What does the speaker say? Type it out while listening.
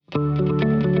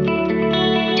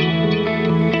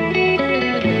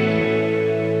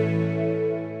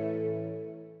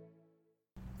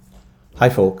Hi,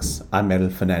 folks. I'm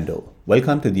Meryl Fernando.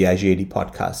 Welcome to the Azure AD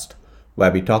podcast, where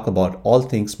we talk about all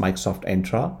things Microsoft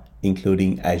Entra,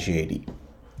 including Azure AD.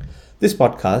 This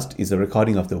podcast is a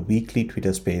recording of the weekly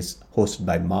Twitter space hosted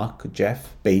by Mark,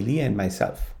 Jeff, Bailey, and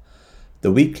myself.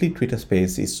 The weekly Twitter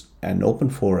space is an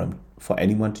open forum for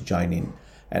anyone to join in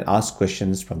and ask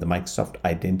questions from the Microsoft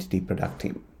Identity product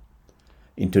team.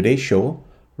 In today's show,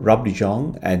 Rob de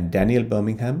Jong and Daniel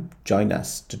Birmingham join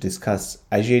us to discuss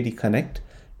Azure AD Connect,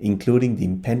 including the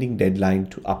impending deadline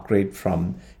to upgrade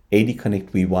from AD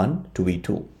Connect V1 to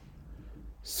V2.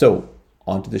 So,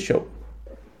 on to the show.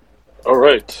 All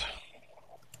right,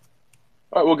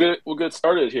 we'll get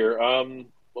started here.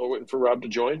 We're waiting for Rob to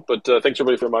join, but thanks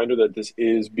everybody for a reminder that this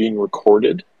is being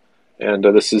recorded, and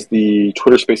this is the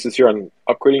Twitter Spaces here on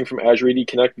upgrading from Azure AD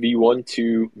Connect V1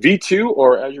 to V2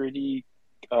 or Azure AD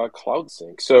Cloud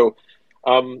Sync. So,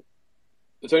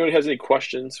 if anyone has any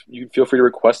questions, you can feel free to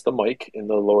request the mic in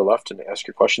the lower left and ask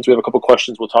your questions. We have a couple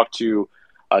questions. We'll talk to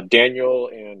Daniel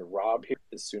and Rob here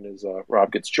as soon as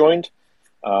Rob gets joined.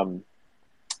 But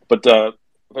if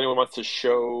anyone wants to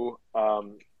show,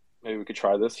 maybe we could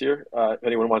try this here. If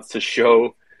anyone wants to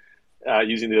show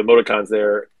using the emoticons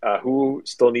there, who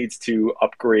still needs to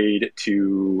upgrade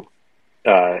to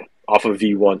off of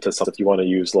V1 to something you want to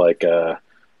use, like, I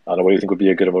don't know, what do you think would be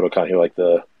a good emoticon here, like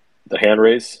the hand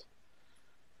raise?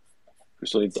 Who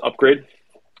still needs to upgrade?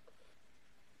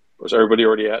 Or is everybody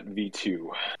already at V2?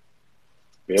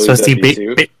 Bailey's so Steve,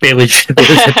 Bailey's at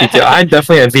V2. I'm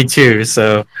definitely at V2,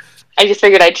 so... I just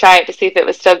figured I'd try it to see if it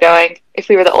was still going, if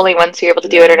we were the only ones who were able to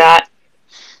do it or not.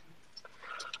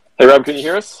 Hey, Rob, can you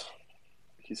hear us?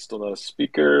 He's still not a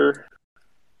speaker.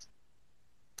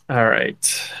 All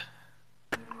right.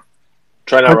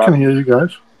 Try now, Rob. I can hear you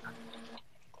guys.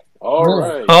 All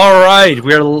right. All right,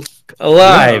 we're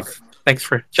alive. Yeah. Thanks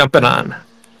for jumping on.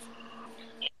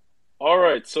 All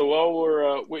right, so while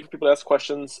we're waiting for people to ask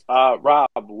questions, Rob,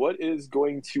 what is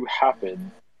going to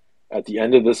happen at the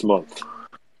end of this month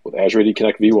with Azure AD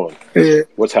Connect V1?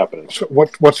 What's happening? So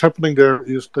what's happening there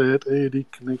is that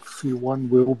AAD Connect V1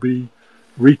 will be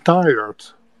retired.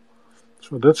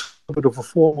 So that's a bit of a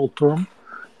formal term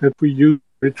that we use,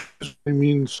 which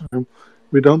means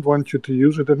we don't want you to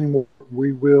use it anymore.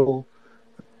 We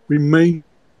may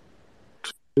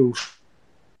to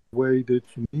the way that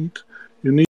you need.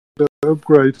 You need to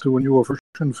upgrade to a newer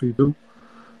version V2.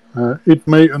 It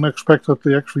may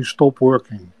unexpectedly actually stop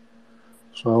working.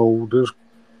 So there's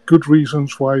good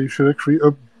reasons why you should actually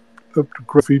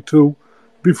upgrade V2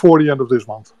 before the end of this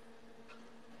month.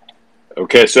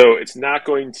 Okay, so it's not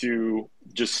going to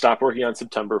just stop working on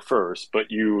September 1st, but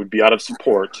you would be out of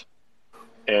support,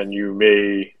 and it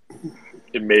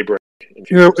may break.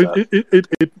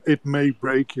 It may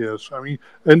break, yes. I mean,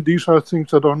 and these are things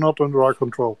that are not under our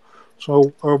control.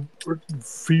 So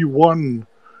V1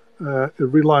 it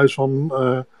relies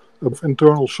on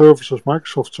internal services,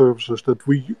 Microsoft services that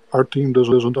our team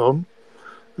doesn't own,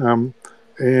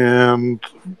 and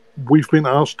we've been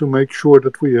asked to make sure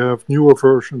that we have newer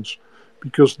versions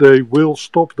because they will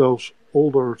stop those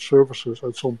older services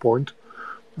at some point.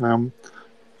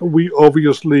 We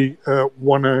obviously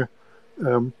want to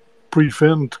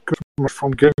prevent customers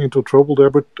from getting into trouble there,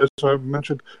 but as I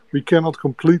mentioned, we cannot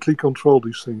completely control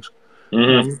these things.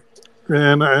 Mm-hmm.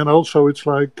 And also, it's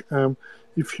like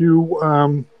if you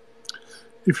are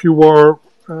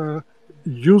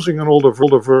using an older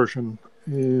version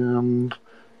and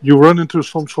you run into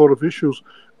some sort of issues,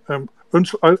 I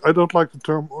don't like the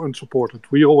term unsupported.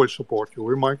 We always support you.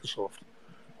 We're Microsoft.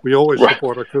 We always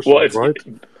support our customers, well, it's right?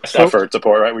 Best effort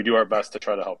support, right? We do our best to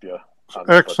try to help you.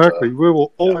 Exactly. We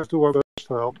will always do our best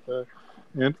to help.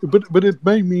 But it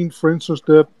may mean, for instance,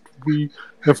 that we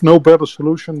have no better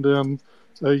solution than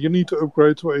you need to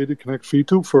upgrade to AD Connect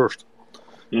V2 first.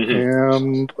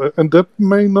 Mm-hmm. And that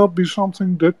may not be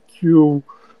something that you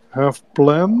have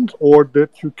planned or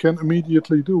that you can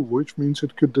immediately do, which means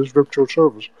it could disrupt your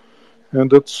service.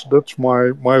 And that's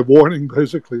my warning,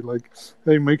 basically. Like,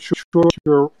 hey, make sure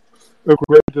you're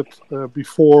upgraded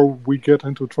before we get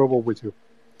into trouble with you.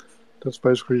 That's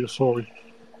basically the story.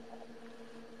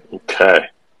 Okay.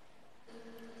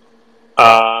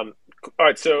 All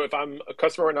right, so if I'm a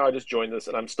customer right now, I just joined this,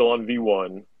 and I'm still on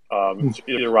V1. So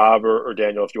either Rob or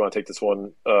Daniel, if you want to take this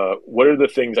one, what are the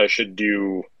things I should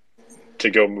do to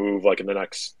go move, like, in the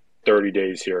next 30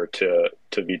 days here to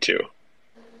V2?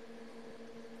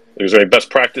 Is there any best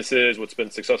practices? What's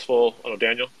been successful? I don't know,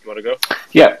 Daniel, you want to go?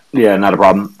 Yeah, not a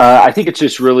problem. I think it's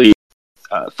just really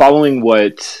following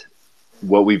what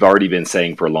we've already been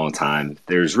saying for a long time.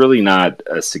 There's really not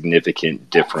a significant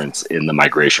difference in the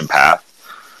migration path.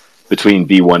 between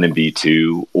V1 and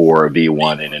V2 or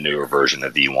V1 and a newer version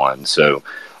of V1. So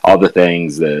all the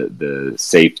things, the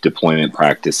safe deployment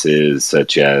practices,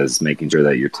 such as making sure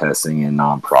that you're testing in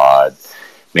non-prod,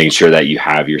 making sure that you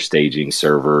have your staging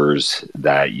servers,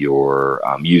 that you're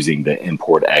using the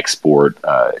import-export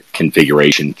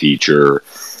configuration feature,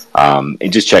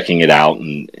 and just checking it out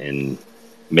and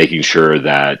making sure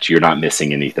that you're not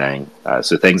missing anything.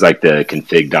 So things like the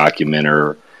config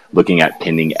documenter, looking at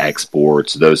pending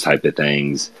exports, those type of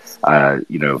things, are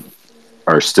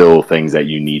still things that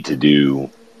you need to do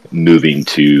moving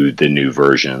to the new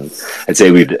version. I'd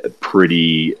say we've had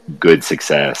pretty good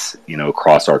success,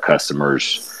 across our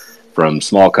customers, from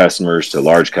small customers to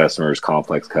large customers,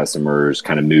 complex customers,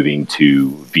 kind of moving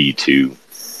to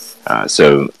V2.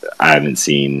 So I haven't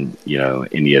seen,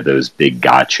 any of those big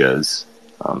gotchas,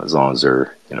 as long as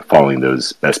they're, following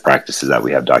those best practices that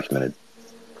we have documented.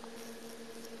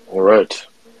 All right.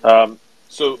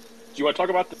 So do you want to talk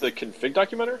about the config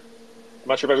documenter? I'm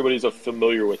not sure if everybody's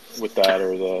familiar with that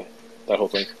or that whole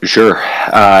thing. Sure.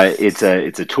 It's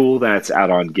a tool that's out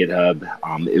on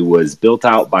GitHub. It was built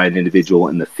out by an individual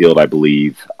in the field, I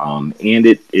believe, and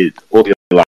it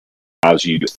ultimately allows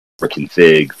you to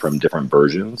config from different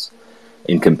versions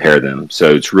and compare them.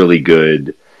 So it's really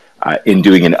good in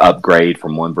doing an upgrade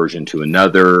from one version to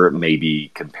another, maybe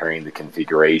comparing the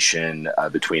configuration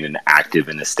between an active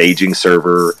and a staging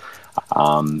server.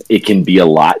 It can be a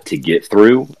lot to get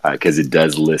through because it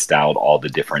does list out all the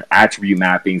different attribute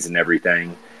mappings and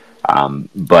everything.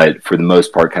 But for the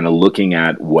most part, kind of looking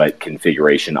at what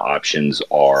configuration options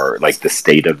are, like the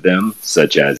state of them,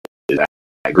 such as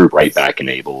group write back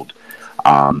enabled,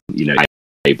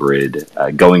 hybrid,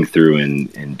 going through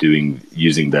and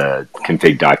using the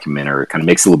config documenter kind of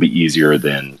makes it a little bit easier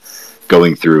than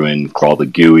going through and crawl the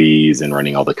GUIs and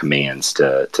running all the commands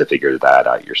to figure that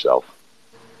out yourself.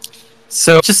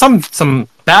 So just some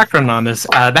background on this.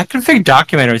 That config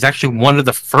documenter is actually one of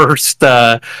the first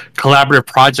collaborative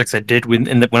projects I did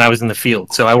when I was in the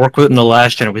field. So I worked with in the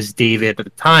last gen. It was David at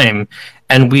the time,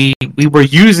 and we were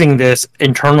using this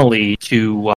internally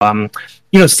to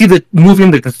see the moving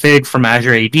the config from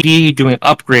Azure AD, doing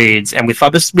upgrades, and we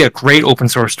thought this would be a great open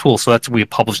source tool. So that's why we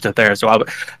published it there. So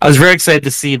I was very excited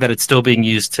to see that it's still being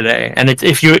used today. And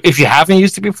if you haven't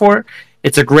used it before,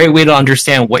 it's a great way to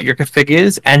understand what your config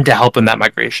is and to help in that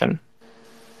migration.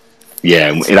 Yeah,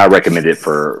 and I recommend it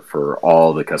for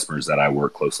all the customers that I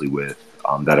work closely with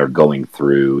that are going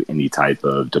through any type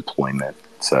of deployment.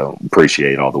 So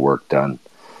appreciate all the work done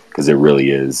because it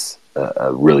really is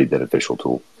a really beneficial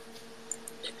tool.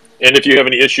 And if you have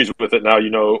any issues with it now,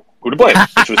 you know who to blame,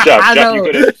 which was Jeff. Jeff, you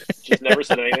could have just never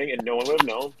said anything and no one would have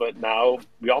known, but now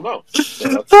we all know. So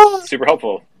that's super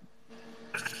helpful.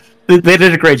 They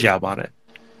did a great job on it.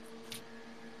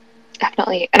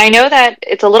 Definitely. And I know that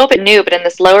it's a little bit new, but in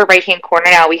this lower right-hand corner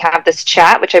now, we have this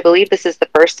chat, which I believe this is the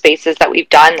first spaces that we've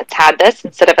done that's had this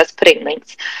instead of us putting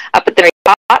links up at the very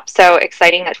top. So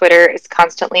exciting that Twitter is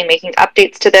constantly making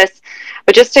updates to this.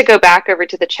 But just to go back over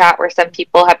to the chat where some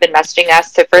people have been messaging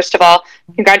us. So first of all,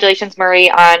 congratulations,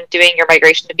 Murray, on doing your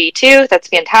migration to V2. That's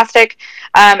fantastic.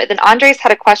 And then Andres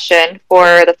had a question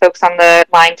for the folks on the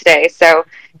line today. So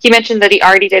he mentioned that he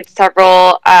already did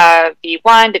several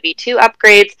V1 to V2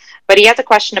 upgrades, but he has a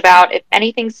question about if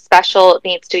anything special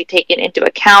needs to be taken into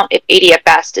account if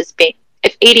ADFS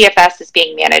is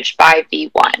being managed by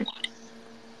V1.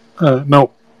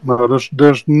 No,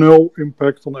 there's no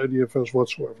impact on ADFS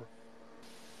whatsoever.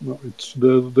 No, it's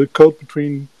the code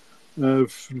between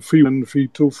V1 and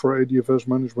V2 for ADFS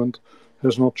management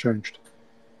has not changed.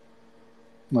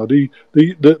 Now, the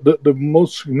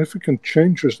most significant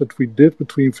changes that we did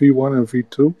between V1 and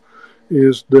V2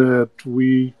 is that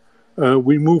we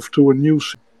moved to a new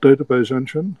database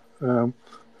engine.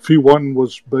 V1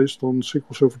 was based on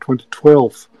SQL Server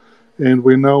 2012, and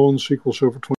we're now on SQL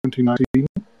Server 2019.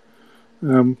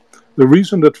 The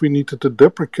reason that we needed to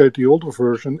deprecate the older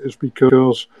version is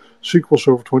because SQL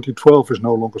Server 2012 is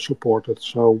no longer supported.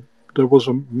 So there was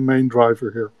a main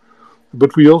driver here.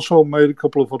 But we also made a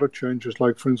couple of other changes,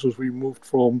 like, for instance, we moved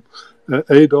from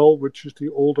AAD, which is the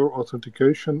older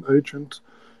authentication agent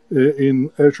in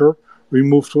Azure, we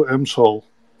moved to MSOL,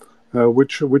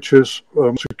 which is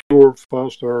secure,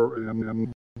 faster,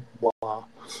 and voila.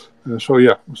 So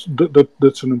yeah,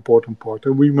 that's an important part.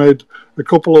 And we made a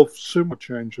couple of similar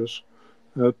changes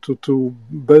to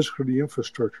basically the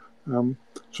infrastructure.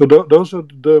 So those are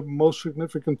the most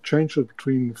significant changes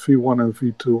between V1 and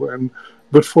V2.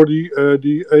 But for the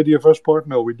ADFS part,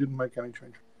 no, we didn't make any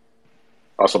change.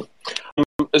 Awesome.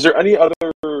 Is there any other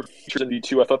features in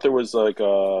V2? I thought there was like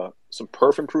some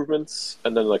perf improvements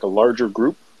and then like a larger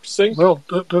group sync. Well,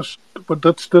 that's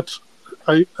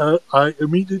I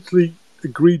immediately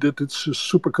agree that it's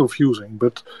super confusing,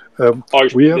 but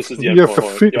this is the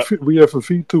endpoint. we have a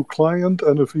V2 client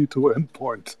and a V2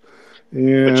 endpoint.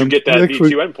 And but you get that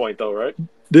V2 endpoint though, right?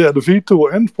 Yeah, the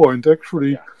V2 endpoint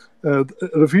actually,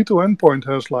 the V2 endpoint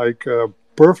has like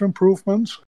perf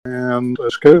improvements and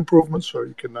scale improvements, so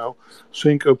you can now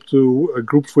sync up to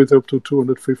groups with up to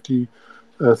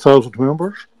 250,000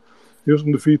 members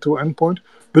using the V2 endpoint.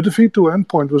 But the V2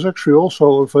 endpoint was actually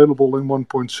also available in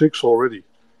 1.6 already.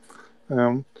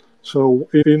 So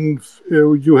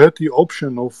you had the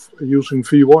option of using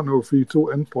V1 or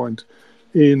V2 endpoint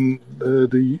in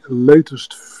the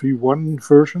latest V1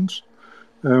 versions.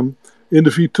 In the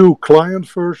V2 client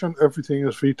version, everything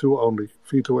is V2 only,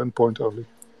 V2 endpoint only.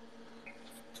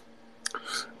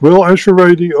 Will Azure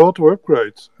AD auto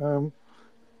upgrade?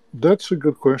 That's a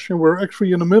good question. We're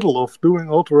actually in the middle of doing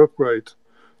auto upgrade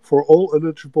for all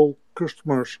eligible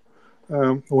customers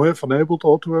who have enabled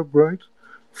auto upgrade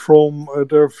from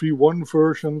their V1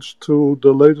 versions to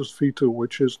the latest V2,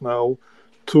 which is now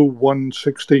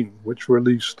 2.1.16, which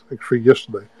released actually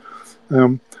yesterday.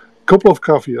 Couple of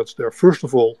caveats there. First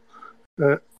of all,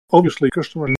 obviously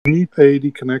customers need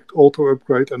AAD Connect auto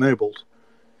upgrade enabled.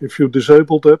 If you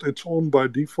disable that, it's on by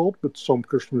default, but some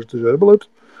customers disable it,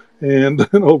 and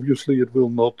then obviously it will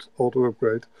not auto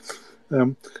upgrade.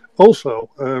 Also,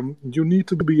 you need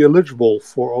to be eligible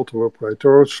for auto upgrade.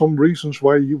 There are some reasons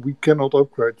why we cannot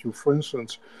upgrade you. For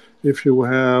instance, if you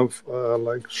have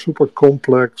like super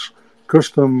complex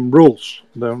custom rules,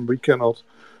 then we cannot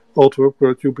auto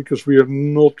upgrade you because we are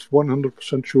not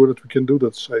 100% sure that we can do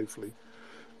that safely.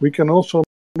 We can also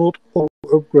not auto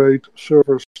upgrade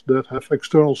servers that have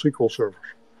external SQL servers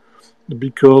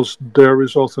because there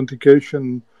is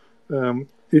authentication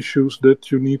issues that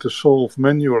you need to solve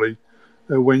manually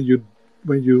when you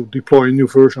deploy a new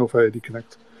version of AAD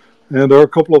Connect. And there are a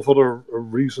couple of other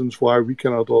reasons why we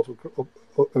cannot auto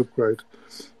upgrade.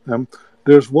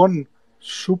 There's one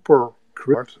super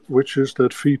correct, which is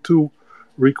that V2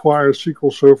 requires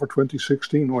SQL Server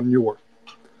 2016 or newer.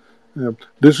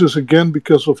 This is again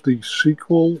because of the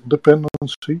SQL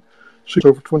dependency. SQL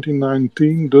Server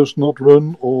 2019 does not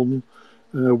run on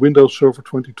Windows Server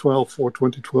 2012 or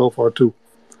 2012 R2.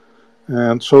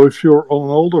 And so if you're on an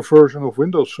older version of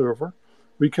Windows Server,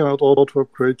 we cannot auto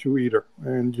upgrade you either.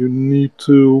 And you need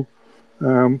to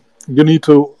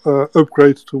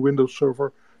upgrade to Windows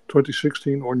Server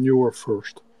 2016 or newer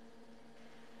first.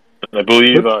 And I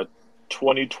believe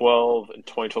 2012 and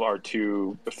 2012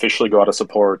 R2 officially go out of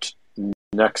support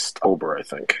next October, I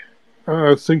think.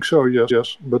 I think so,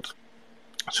 yes. But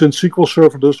since SQL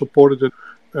Server does support it,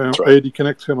 right. AAD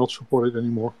Connect cannot support it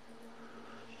anymore.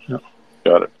 Yeah.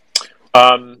 Got it.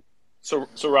 So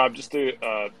Rob, just to,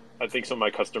 I think some of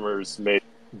my customers may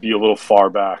be a little far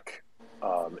back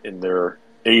in their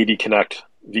AAD Connect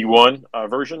V1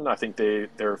 version. I think they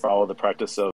follow the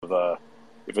practice of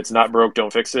if it's not broke,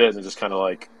 don't fix it, and it just kind of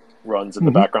like runs in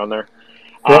the background there.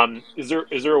 Yep.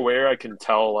 Is there a way I can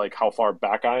tell like how far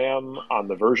back I am on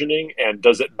the versioning, and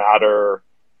does it matter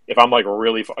if I'm like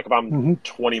really if I'm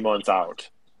 20 months out?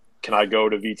 Can I go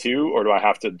to V2, or do I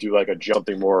have to do like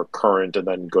something more current and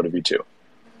then go to V2?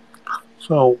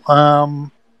 So,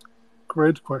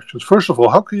 great questions. First of all,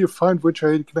 how can you find which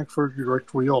AAD Connect version you're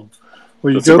actually on?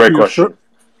 Well, that's a great question.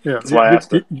 That's why I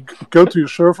asked it. You go to your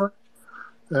server,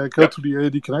 go to the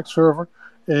AAD Connect server,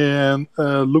 and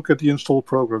look at the installed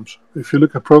programs. If you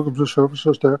look at programs and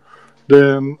services there,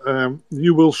 then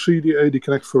you will see the AAD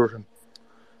Connect version.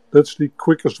 That's the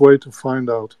quickest way to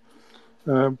find out.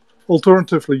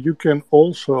 Alternatively, you can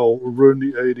also run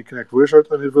the AAD Connect wizard,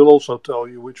 and it will also tell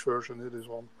you which version it is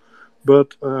on.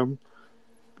 But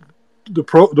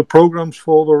the programs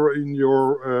folder in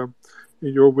your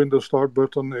Windows Start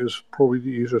button is probably the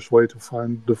easiest way to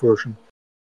find the version.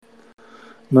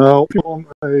 Now, if you're on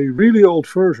a really old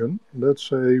version, let's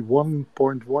say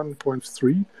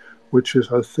 1.1.3, which is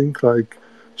I think like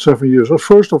 7 years old.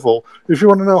 First of all, if you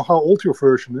want to know how old your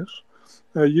version is,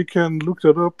 you can look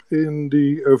that up in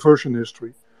the version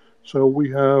history. So we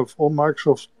have on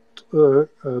Microsoft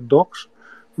Docs,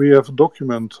 we have a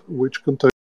document which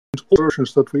contains all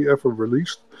versions that we ever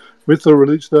released with the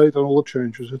release date and all the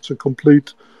changes. It's a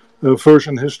complete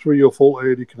version history of all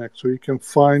AAD Connect. So you can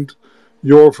find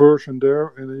your version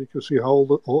there, and then you can see how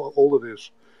old it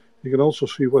is. You can also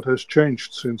see what has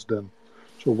changed since then.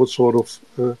 So what sort of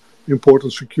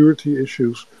important security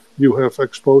issues you have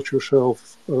exposed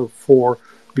yourself for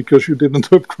because you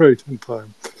didn't upgrade in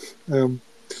time.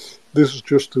 This is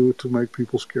just to make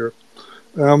people scared.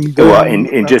 Well,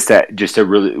 and just to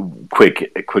really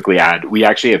quickly add, we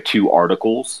actually have 2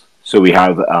 articles So we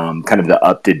have kind of the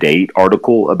up-to-date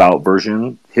article about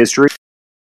version history.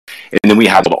 And then we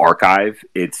have the archive.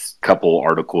 It's a couple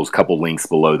articles, couple links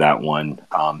below that one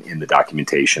in the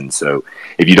documentation. So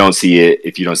if you don't see it,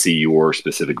 if you don't see your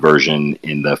specific version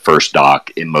in the first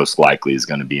doc, it most likely is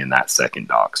going to be in that second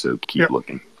doc. So keep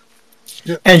looking.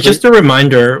 Yeah. And just a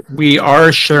reminder, we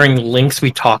are sharing links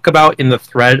we talk about in the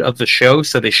thread of the show,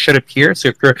 so they should appear. So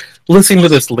if you're listening to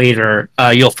this later,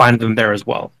 you'll find them there as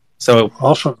well. So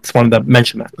Awesome. just wanted to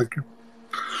mention that. Thank you.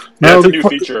 Yeah, it's a new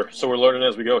feature, so we're learning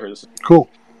as we go here. This is Cool.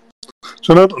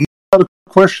 So now the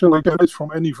question like that is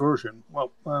from any version.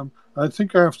 Well, I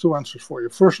think I have two answers for you.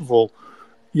 First of all,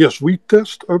 yes, we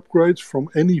test upgrades from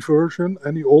any version,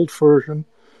 any old version,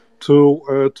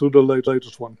 to the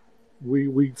latest one.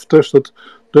 We've tested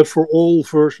that for all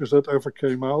versions that ever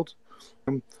came out.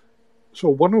 So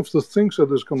one of the things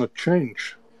that is going to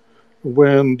change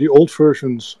when the old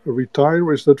versions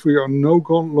retire is that we are no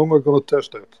longer going to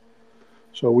test that.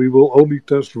 So we will only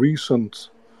test recent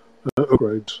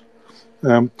upgrades.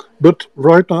 But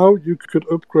right now you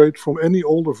could upgrade from any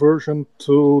older version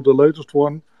to the latest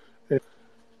one.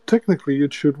 Technically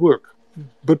it should work,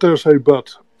 but there's a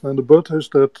but. And the but is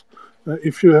that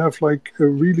if you have like a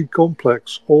really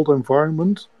complex old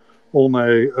environment on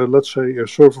a let's say a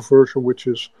server version which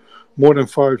is more than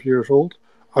 5 years old,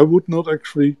 I would not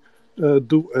actually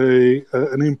do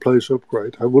an in-place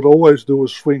upgrade. I would always do a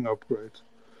swing upgrade,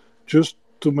 just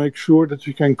to make sure that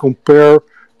you can compare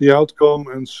the outcome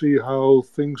and see how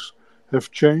things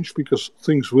have changed, because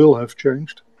things will have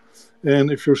changed,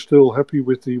 and if you're still happy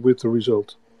with the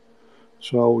result.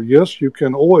 So yes, you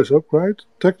can always upgrade.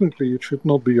 Technically, it should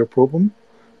not be a problem,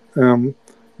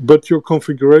 but your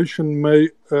configuration may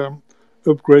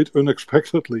upgrade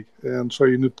unexpectedly, and so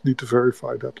you need to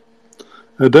verify that.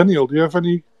 Daniel, do you have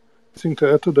anything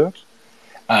to add to that?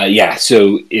 Yeah,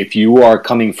 so if you are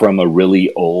coming from a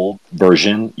really old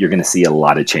version, you're going to see a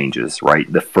lot of changes, right?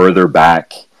 The further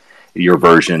back your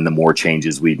version, the more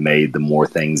changes we've made, the more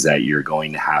things that you're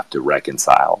going to have to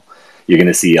reconcile. You're going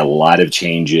to see a lot of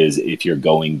changes if you're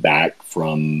going back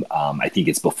from, I think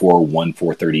it's before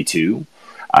 1.432.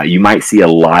 You might see a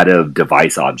lot of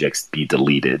device objects be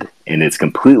deleted, and it's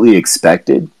completely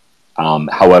expected.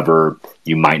 However,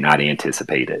 you might not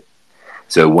anticipate it.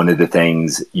 So one of the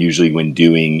things usually when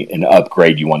doing an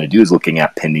upgrade you want to do is looking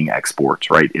at pending exports,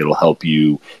 right? It'll help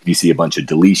you if you see a bunch of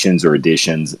deletions or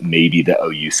additions, maybe the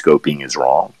OU scoping is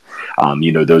wrong.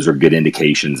 Those are good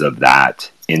indications of that.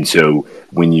 And so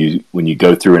when you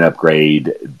go through an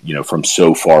upgrade, from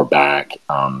so far back,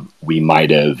 we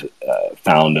might have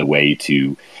found a way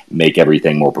to make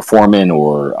everything more performant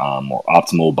or more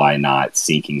optimal by not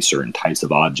syncing certain types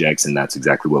of objects. And that's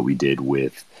exactly what we did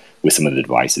with some of the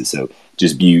devices. So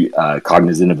just be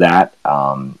cognizant of that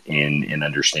and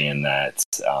understand that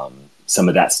some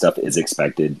of that stuff is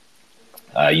expected.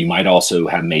 You might also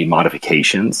have made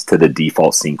modifications to the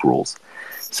default sync rules,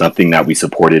 something that we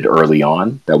supported early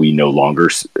on that we no longer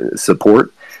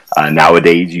support.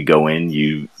 Nowadays, you go in,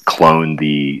 you clone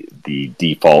the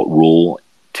default rule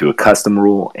to a custom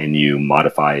rule, and you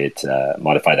modify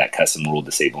that custom rule,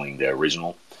 disabling the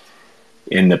original.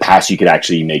 In the past, you could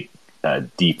actually make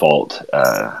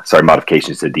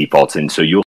modifications to defaults, and so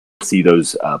you'll see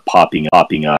those popping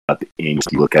up if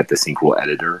you look at the sync rule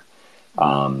editor.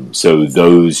 So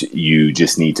those, you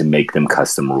just need to make them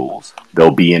custom rules.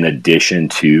 They'll be in addition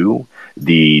to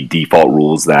the default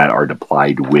rules that are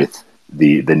applied with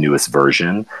the newest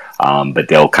version, but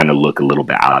they'll kind of look a little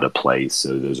bit out of place.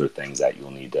 So those are things that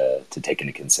you'll need to take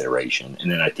into consideration.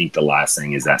 And then I think the last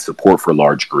thing is that support for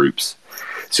large groups.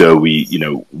 So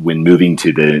when moving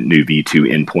to the new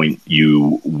V2 endpoint,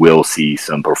 you will see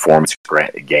some performance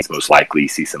gains, most likely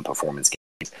see some performance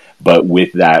gains. But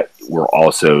with that, we're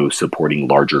also supporting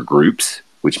larger groups,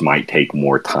 which might take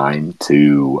more time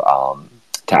to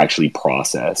actually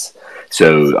process.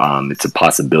 So it's a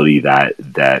possibility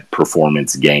that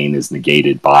performance gain is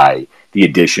negated by the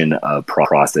addition of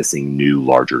processing new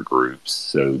larger groups.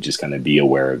 So just kind of be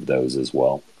aware of those as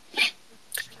well.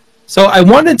 So I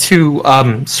wanted to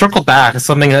circle back to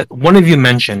something that one of you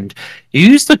mentioned. You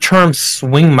used the term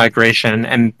swing migration,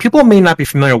 and people may not be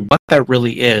familiar with what that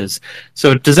really is.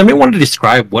 So does anyone want to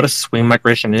describe what a swing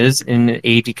migration is in an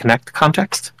AAD Connect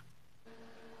context?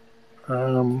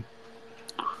 I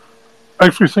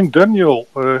actually think Daniel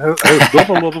has done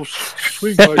a lot of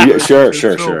swing migrations.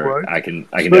 Sure. Right? I can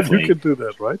So definitely. You can do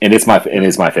that, right? And it's my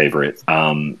favorite.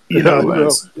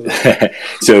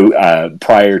 So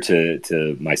prior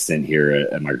to my stint here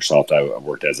at Microsoft, I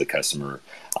worked as a customer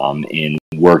and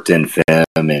worked in FIM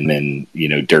and then,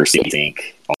 Dirty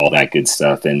Sync, all that good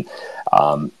stuff. And,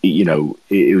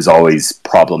 it was always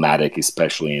problematic,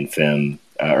 especially in FIM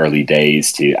early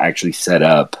days, to actually set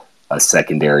up a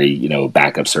secondary,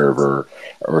 backup server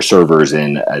or servers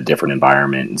in a different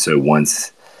environment. And so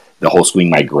once the whole Swing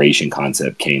migration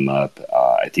concept came up,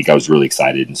 I think I was really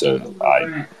excited. And so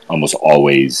I almost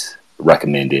always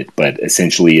recommend it. But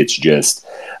essentially, it's just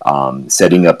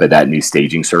setting up that new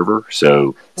staging server.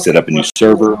 So set up a new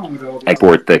server,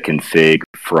 export the config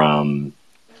from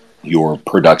your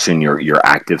production, your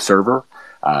active server,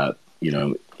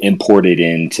 import it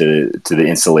into the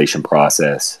installation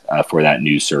process for that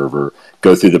new server.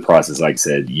 Go through the process, like I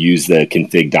said, use the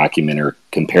config documenter,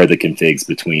 compare the configs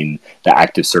between the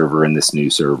active server and this new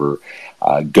server.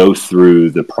 Go through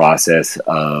the process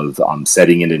of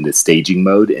setting it into staging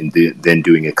mode and then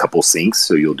doing a couple syncs.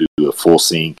 So you'll do a full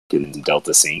sync and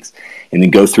delta syncs, and then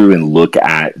go through and look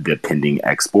at the pending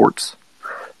exports.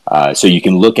 So you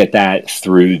can look at that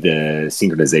through the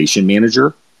synchronization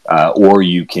manager, or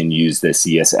you can use the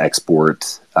CS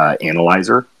export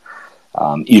analyzer.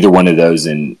 Either one of those,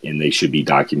 and they should be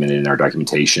documented in our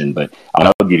documentation. But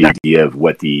I'll give you an idea of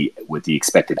what the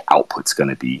expected output's going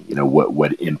to be.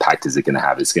 What impact is it going to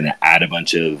have? It's going to add a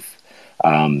bunch of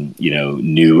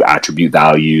new attribute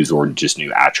values or just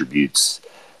new attributes.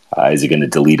 Is it going to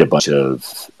delete a bunch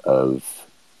of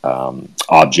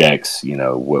objects?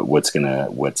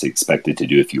 What's expected to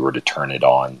do if you were to turn it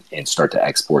on and start to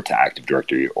export to Active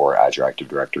Directory or Azure Active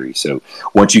Directory. So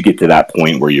once you get to that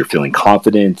point where you're feeling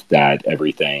confident that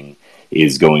everything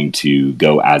is going to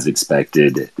go as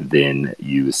expected, then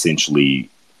you essentially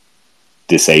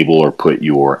disable or put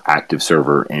your active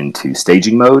server into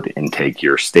staging mode and take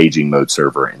your staging mode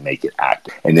server and make it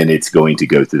active. And then it's going to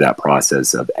go through that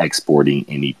process of exporting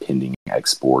any pending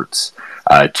exports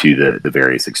to the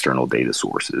various external data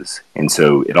sources. And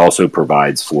so it also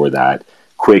provides for that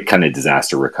quick kind of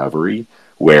disaster recovery,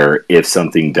 where if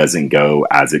something doesn't go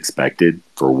as expected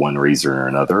for one reason or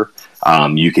another,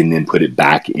 you can then put it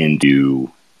back into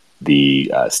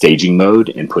the staging mode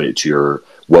and put it to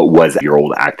what was your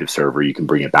old active server. You can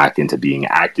bring it back into being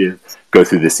active, go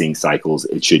through the sync cycles.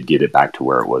 It should get it back to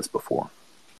where it was before.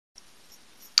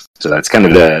 So that's kind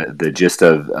of the gist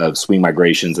of Swing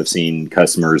migrations. I've seen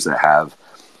customers that have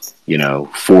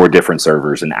 4 different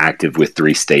servers and active with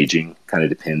 3 staging. Kind of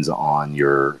depends on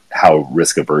how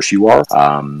risk averse you are.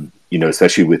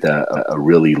 Especially with a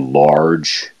really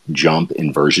large jump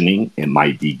in versioning, it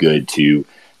might be good to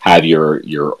have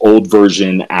your old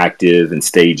version active and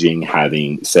staging,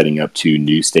 setting up 2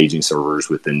 new staging servers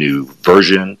with the new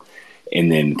version,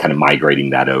 and then kind of migrating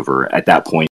that over. At that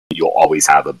point, you'll always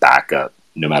have a backup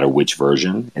no matter which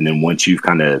version. And then once you've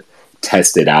kind of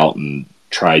tested out and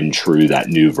tried and true that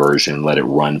new version, let it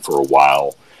run for a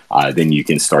while, then you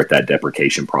can start that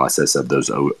deprecation process of those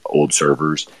old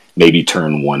servers. Maybe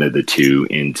turn one of the 2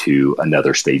 into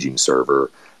another staging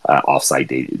server,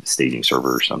 offsite staging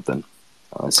server or something.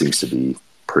 It seems to be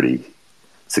pretty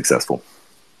successful.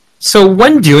 So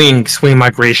when doing Swing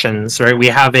migrations, right, we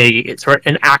have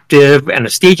an active and a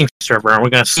staging server, and we're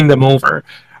going to swing them over.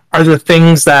 Are there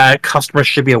things that customers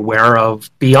should be aware of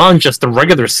beyond just the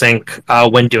regular sync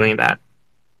when doing that?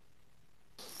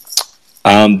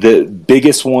 The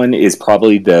biggest one is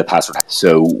probably the password.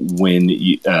 So when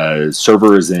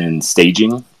server is in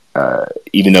staging,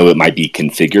 even though it might be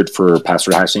configured for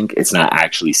password hashing, it's not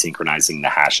actually synchronizing the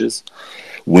hashes.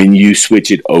 When you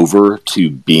switch it over to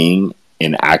being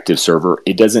an active server,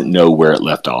 it doesn't know where it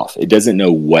left off. It doesn't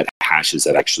know what hashes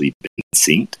have actually been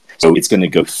synced. So it's going to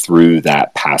go through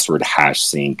that password hash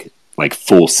sync, like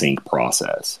full sync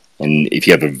process. And if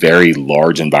you have a very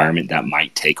large environment, that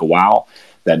might take a while.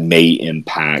 That may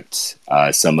impact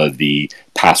some of the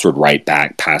password write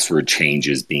back, password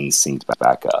changes being synced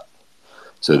back up.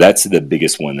 So that's the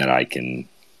biggest one that I can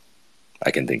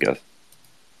think of.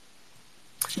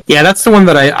 Yeah, that's the one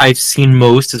that I've seen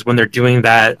most, is when they're doing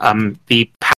that. The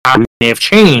path may have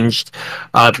changed.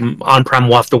 On-prem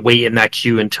will have to wait in that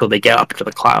queue until they get up to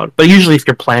the cloud. But usually if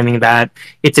you're planning that,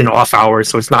 it's in off hours,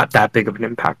 so it's not that big of an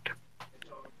impact.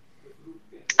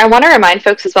 I want to remind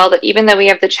folks as well that even though we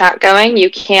have the chat going,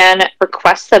 you can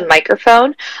request the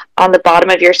microphone on the bottom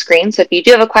of your screen. So if you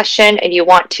do have a question and you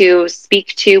want to speak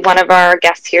to one of our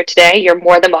guests here today, you're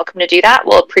more than welcome to do that.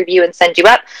 We'll preview and send you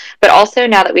up. But also,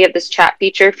 now that we have this chat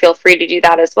feature, feel free to do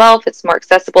that as well if it's more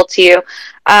accessible to you.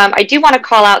 I do want to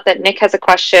call out that Nick has a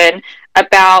question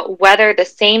about whether the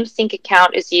same sync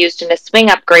account is used in a Swing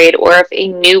upgrade or if a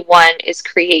new one is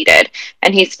created.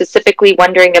 And he's specifically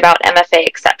wondering about MFA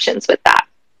exceptions with that.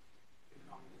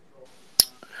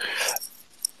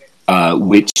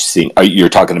 Which sync? You're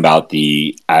talking about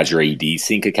the Azure AD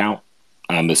sync account,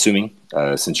 I'm assuming,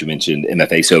 since you mentioned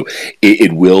MFA. So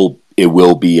it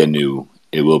will be a new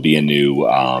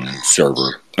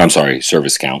server. I'm sorry,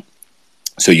 service account.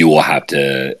 So you will have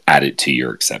to add it to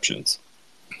your exceptions.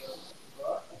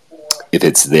 If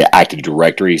it's the Active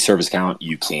Directory service account,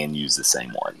 you can use the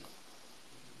same one.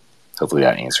 Hopefully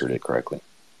that answered it correctly.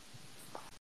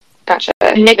 Gotcha.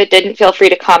 Nick, if it didn't, feel free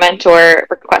to comment or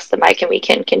request the mic, and we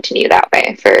can continue that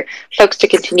way for folks to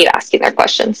continue asking their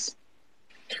questions.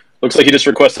 Looks like you just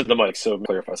requested the mic, so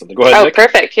clarify something. Go ahead, Nick.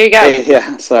 Perfect. Here you go. Hey,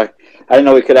 yeah, sorry. I didn't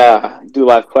know we could do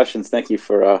live questions. Thank you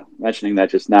for mentioning that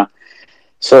just now.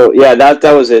 So, yeah, that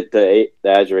was it, the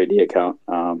Azure AD account.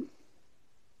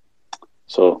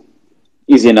 So,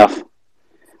 easy enough.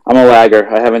 I'm a lagger.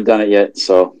 I haven't done it yet,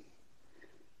 so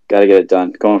got to get it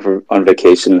done. Going on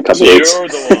vacation in a couple weeks. You're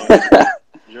the one.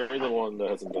 You're the one that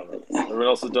hasn't done it. Everyone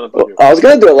else has done it. Well, I was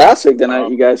going to do it last week. Then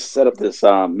you guys set up this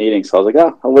meeting, so I was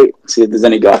like, I'll wait, see if there's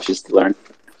any gotchas to learn.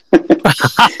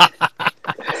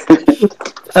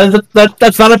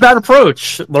 That's not a bad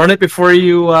approach. Learn it before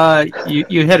you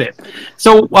hit it.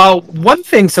 So one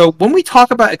thing. So when we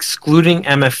talk about excluding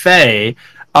MFA,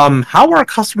 how are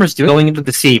customers going into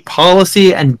the CA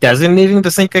policy and designating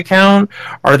the sync account?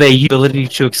 Are they using the ability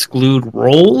to exclude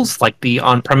roles like the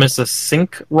on-premises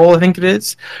sync role? I think it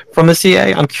is from the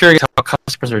CA. I'm curious how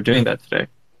customers are doing that today.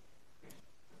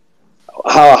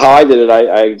 How I did it,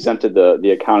 I exempted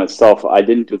the account itself. I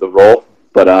didn't do the role,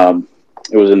 but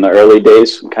it was in the early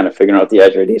days, kind of figuring out the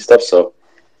Azure AD stuff. So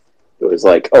it was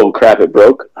like, oh crap, it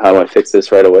broke. How do I fix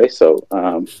this right away? So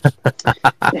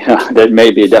that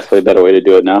may be definitely a better way to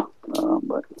do it now.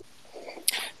 But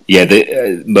yeah,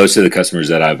 most of the customers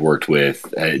that I've worked with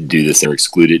do this. They're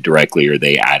excluded directly, or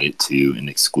they add it to an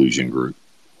exclusion group.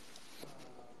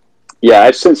 Yeah,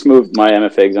 I've since moved my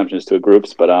MFA exemptions to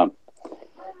groups, but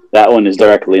that one is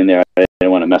directly in there. I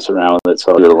didn't want to mess around with it,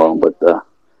 so I'll do it alone. But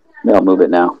I'll move it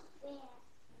now.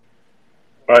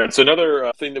 All right. So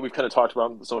another thing that we've kind of talked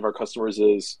about with some of our customers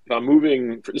is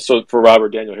moving. So for Robert,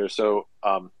 Daniel here. So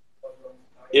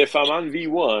if I'm on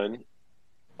V1,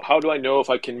 how do I know if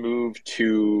I can move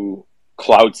to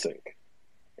Cloud Sync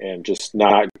and just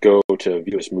not go to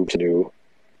just move to new?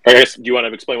 I guess, do you want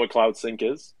to explain what Cloud Sync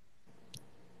is?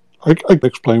 I can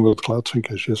explain what Cloud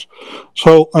Sync is, yes.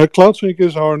 So Cloud Sync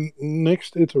is our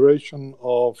next iteration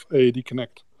of AAD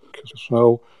Connect.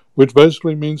 So, which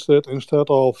basically means that instead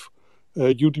of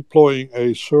you deploying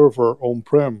a server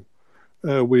on-prem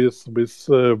with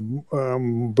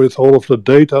all of the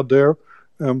data there,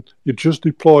 you just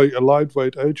deploy a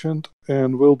lightweight agent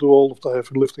and we'll do all of the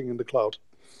heavy lifting in the cloud.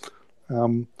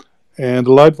 And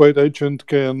the lightweight agent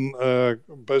can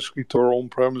basically turn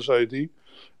on-premise AD,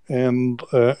 and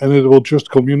it will just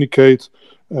communicate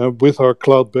with our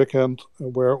cloud backend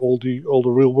where all the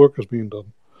real work is being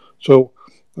done. So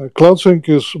CloudSync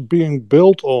is being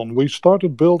built on. We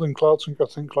started building CloudSync, I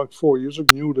think, like 4 years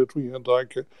ago. Knew that we had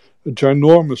like a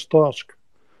ginormous task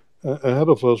ahead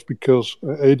of us because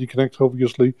AAD Connect,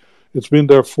 obviously, it's been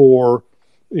there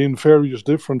in various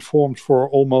different forms for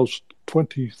almost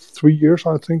 23 years,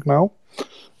 I think now.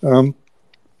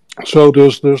 So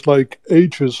there's like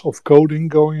ages of coding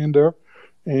going in there,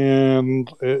 and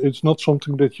it's not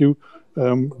something that you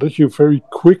very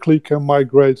quickly can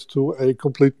migrate to a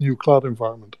complete new cloud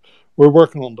environment. We're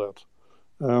working on that.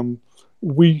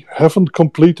 We haven't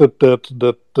completed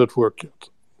that work yet.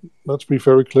 Let's be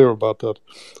very clear about that.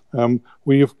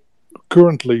 We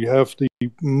currently have the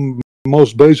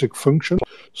most basic functions,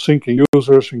 syncing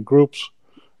users in groups.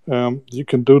 You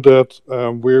can do that.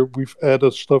 We've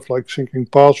added stuff like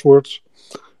syncing passwords.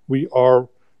 We are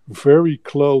very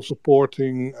close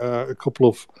supporting a couple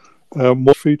of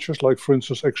more features, like for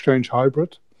instance Exchange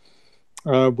Hybrid,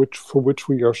 for which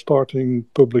we are starting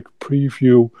public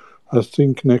preview, I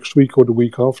think next week or the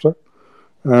week after.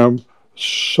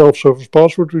 Self-service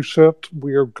password reset,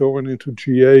 we are going into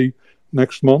GA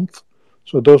next month.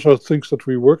 So those are things that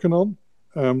we're working on.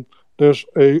 There's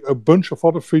a bunch of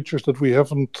other features that we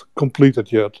haven't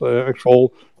completed yet, actually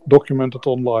all documented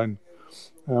online.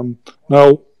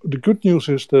 Now, the good news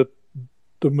is that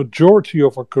the majority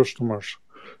of our customers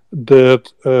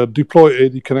that deploy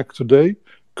AAD Connect today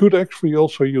could actually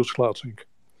also use CloudSync.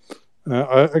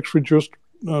 I actually just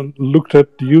looked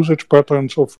at the usage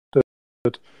patterns of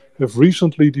that have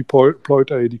recently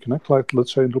deployed AAD Connect, like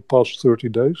let's say in the past 30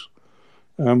 days.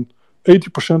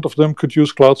 80% of them could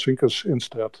use CloudSync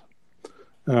instead.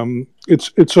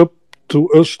 It's up to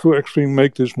us to actually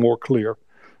make this more clear.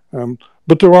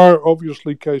 But there are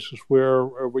obviously cases where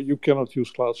you cannot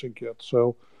use CloudSync yet.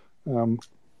 So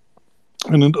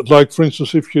like, for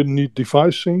instance, if you need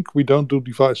device sync, we don't do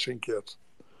device sync yet.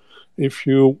 If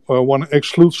you want to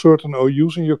exclude certain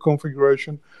OUs in your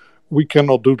configuration, we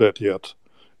cannot do that yet.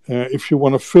 If you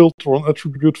want to filter on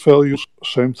attribute values,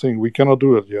 same thing. We cannot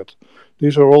do that yet.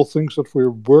 These are all things that we're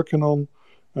working on.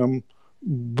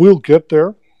 We'll get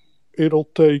there. It'll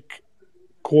take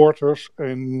quarters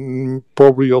and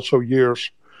probably also years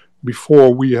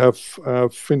before we have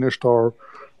finished our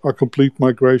complete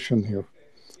migration here.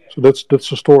 So that's the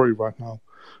story right now.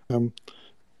 Want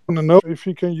to know if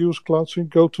you can use CloudSync?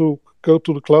 Go to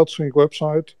the CloudSync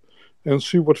website and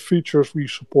see what features we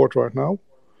support right now.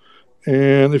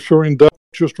 And if you're in doubt,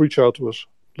 just reach out to us.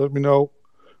 Let me know.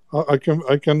 I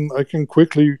can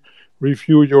quickly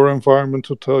review your environment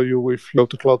to tell you if you go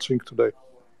to CloudSync today.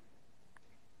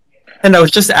 And I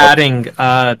was just adding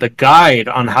the guide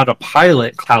on how to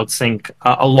pilot CloudSync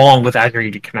along with Azure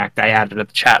AD Connect. I added a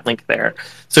chat link there.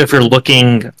 So if you're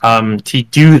looking to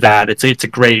do that, it's a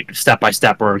great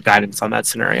step-by-step or guidance on that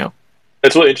scenario.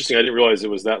 It's really interesting. I didn't realize it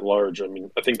was that large. I mean,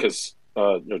 I think because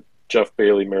Jeff,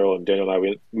 Bailey, Merrill, and Daniel and I,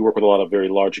 we work with a lot of very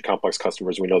large and complex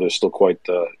customers. We know there's still quite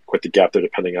the gap there,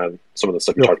 depending on some of the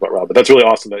stuff you talked about, Rob. But that's really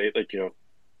awesome that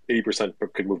 80%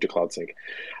 could move to CloudSync.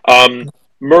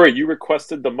 Murray, you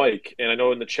requested the mic, and I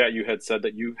know in the chat you had said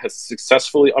that you have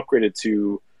successfully upgraded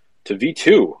to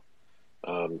V2.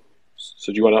 So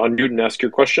do you want to unmute and ask your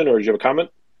question, or do you have a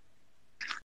comment?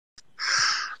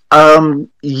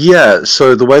 Yeah,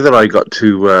 so the way that I got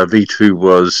to V2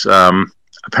 was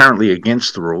apparently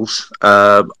against the rules.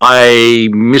 I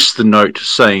missed the note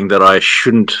saying that I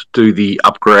shouldn't do the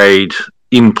upgrade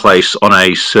in place on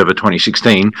a server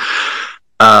 2016.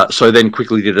 So then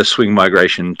quickly did a swing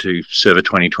migration to server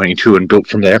 2022 and built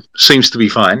from there. Seems to be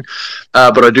fine.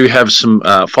 But I do have some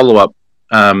follow-up,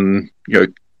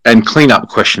 and clean-up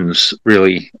questions,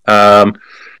 really.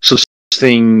 So the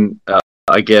thing,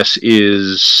 I guess,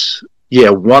 is,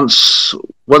 once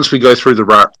we go through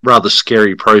the rather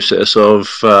scary process of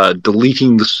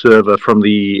deleting the server from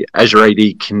the Azure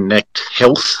AD Connect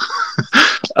Health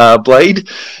blade,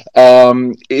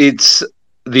 it's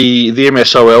the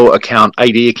MSOL account,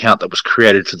 AD account that was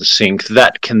created for the sync,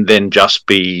 that can then just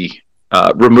be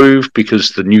removed because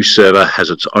the new server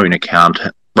has its own account,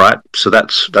 right? So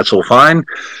that's all fine.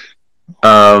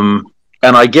 And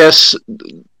I guess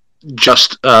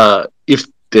just if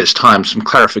there's time, some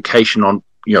clarification on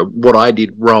what I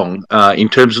did wrong in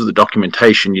terms of the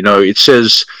documentation. It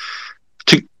says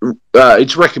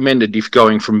it's recommended if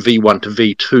going from V1 to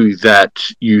V2 that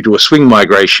you do a swing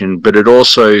migration, but it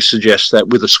also suggests that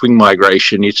with a swing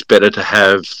migration, it's better to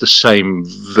have the same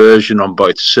version on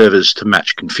both servers to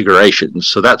match configurations.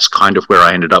 So that's kind of where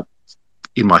I ended up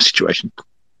in my situation.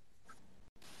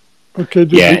 Okay,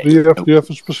 do you have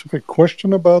a specific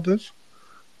question about this?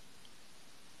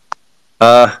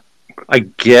 I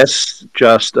guess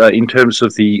just in terms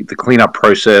of the cleanup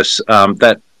process,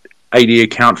 that AD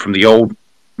account from the old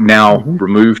now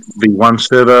removed V1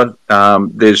 server,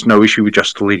 there's no issue with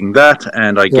just deleting that,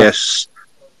 and I guess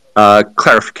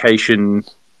clarification,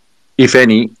 if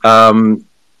any, on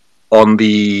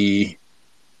the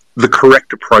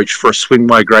correct approach for a swing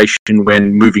migration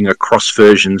when moving across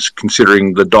versions,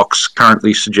 considering the docs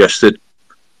currently suggest that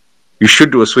you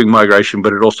should do a swing migration,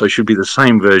 but it also should be the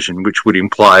same version, which would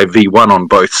imply V1 on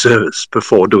both servers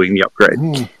before doing the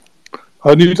upgrade.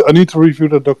 I need to review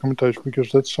that documentation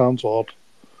because that sounds odd.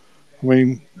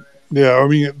 The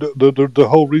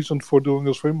whole reason for doing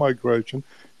a swing migration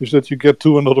is that you get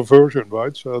to another version,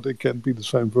 right? So they can't be the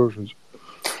same versions.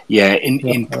 Yeah,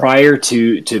 and prior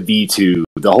to V2,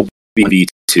 the whole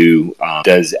V2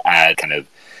 does add kind of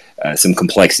some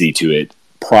complexity to it.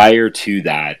 Prior to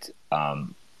that,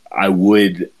 I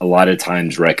would a lot of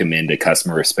times recommend a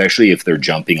customer, especially if they're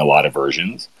jumping a lot of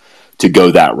versions, to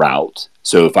go that route.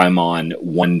 So if I'm on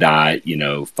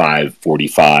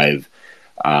 1.545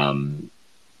 on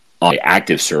the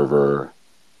active server,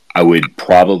 I would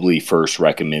probably first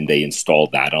recommend they install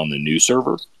that on the new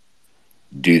server,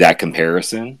 do that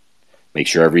comparison, make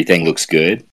sure everything looks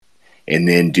good, and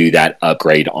then do that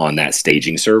upgrade on that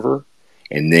staging server,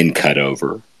 and then cut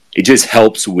over. It just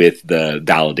helps with the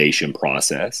validation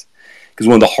process. Because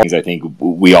one of the hard things I think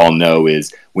we all know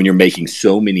is when you're making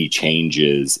so many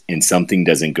changes and something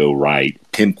doesn't go right,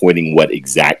 pinpointing what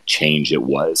exact change it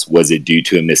was. Was it due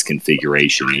to a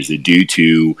misconfiguration? Is it due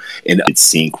to an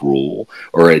sync rule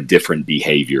or a different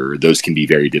behavior? Those can be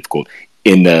very difficult.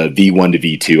 In the V1 to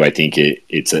V2, I think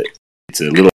it's a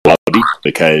little cloudy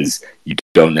because you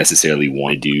don't necessarily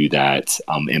want to do that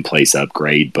in-place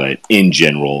upgrade. But in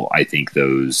general, I think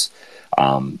those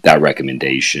that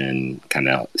recommendation kind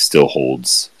of still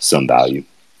holds some value.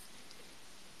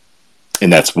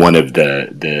 and that's one of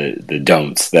the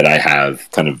don'ts that I have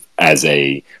kind of as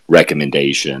a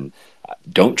recommendation.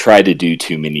 Don't try to do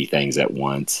too many things at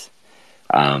once.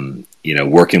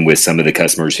 Working with some of the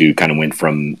customers who kind of went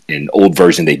from an old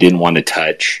version they didn't want to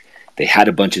touch. They had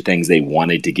a bunch of things they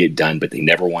wanted to get done, but they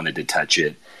never wanted to touch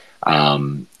it.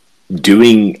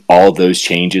 Doing all those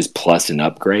changes plus an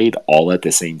upgrade all at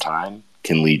the same time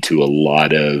can lead to a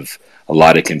lot of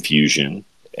confusion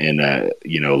and a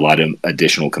lot of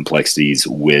additional complexities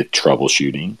with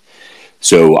troubleshooting.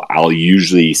 So I'll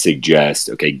usually suggest,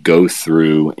 okay, go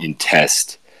through and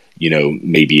test,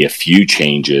 maybe a few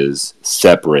changes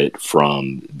separate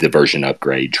from the version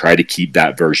upgrade. Try to keep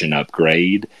that version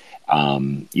upgrade,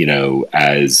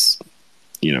 as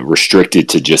restricted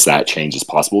to just that change as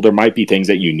possible. There might be things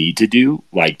that you need to do,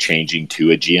 like changing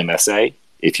to a GMSA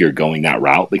if you're going that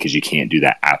route, because you can't do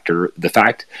that after the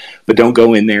fact. But don't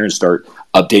go in there and start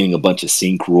updating a bunch of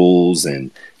sync rules and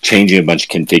changing a bunch of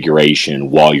configuration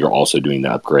while you're also doing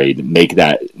the upgrade. Make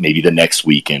that maybe the next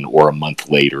weekend or a month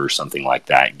later or something like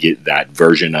that. Get that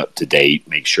version up to date.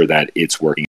 Make sure that it's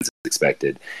working as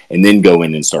expected, and then go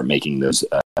in and start making those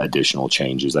additional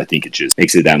changes. I think it just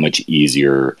makes it that much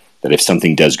easier that if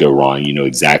something does go wrong, you know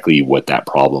exactly what that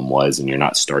problem was and you're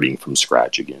not starting from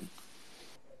scratch again.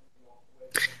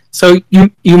 So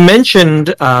you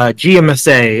mentioned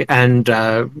GMSA, and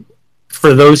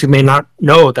for those who may not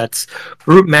know, that's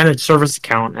Group Managed Service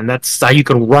Account, and that's how you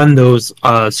can run those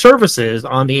services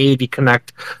on the AAD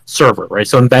Connect server, right?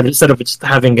 So instead of just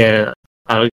having a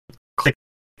click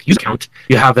user account,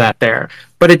 you have that there.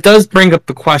 But it does bring up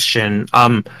the question: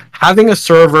 having a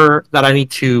server that I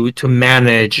need to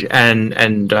manage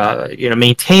and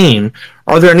maintain.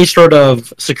 Are there any sort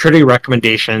of security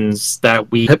recommendations that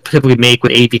we typically make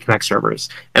with AAD Connect servers,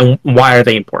 and why are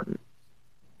they important?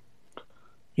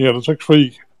 Yeah,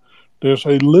 there's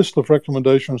a list of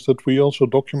recommendations that we also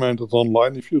documented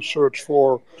online. If you search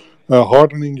for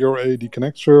hardening your AAD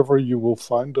Connect server, you will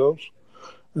find those.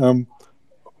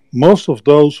 Most of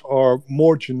those are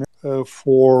more generic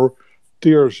for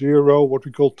tier 0, what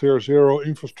we call tier 0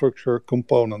 infrastructure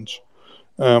components.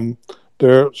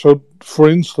 So, for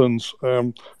instance,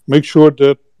 make sure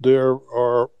that there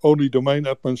are only domain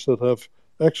admins that have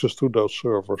access to those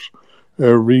servers.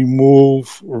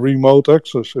 Remove remote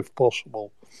access if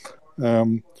possible.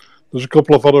 There's a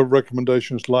couple of other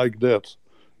recommendations like that.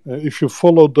 If you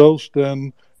follow those,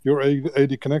 then your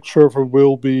AAD Connect server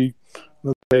will be,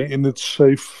 let's say, in its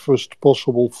safest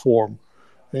possible form.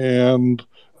 And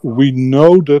we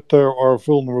know that there are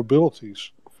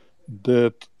vulnerabilities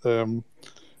that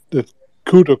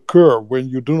could occur when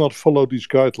you do not follow these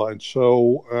guidelines.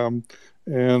 So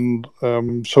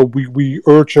we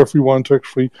urge everyone to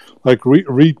actually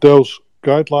read those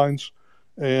guidelines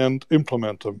and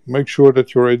implement them. Make sure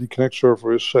that your AAD Connect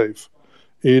server is safe.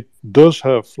 It does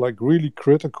have really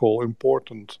critical,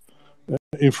 important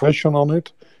information on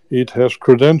it. It has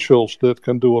credentials that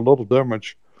can do a lot of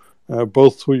damage,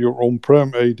 both to your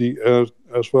on-prem AD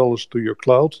as well as to your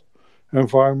cloud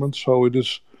environment. So it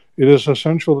is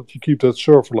essential that you keep that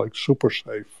server super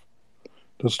safe.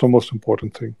 That's the most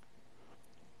important thing.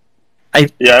 I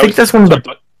think that's one of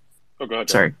the. Oh, go ahead.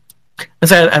 Sorry.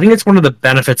 I think it's one of the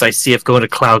benefits I see of going to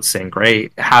Cloud Sync,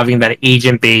 right? Having that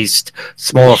agent-based,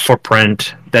 smaller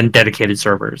footprint than dedicated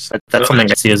servers. That's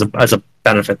something I see as a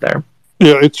benefit there.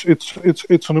 Yeah,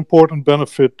 it's an important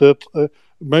benefit. That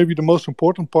maybe the most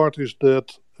important part is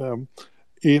that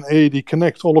in AAD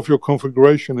Connect, all of your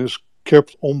configuration is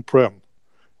kept on-prem,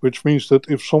 which means that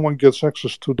if someone gets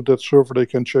access to that server, they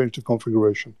can change the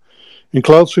configuration. In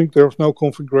Cloud Sync, there's no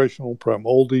configuration on-prem.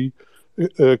 All the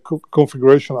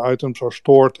configuration items are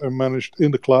stored and managed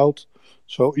in the cloud.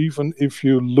 So even if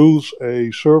you lose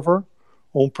a server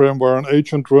on-prem where an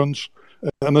agent runs,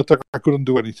 an attacker couldn't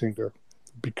do anything there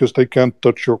because they can't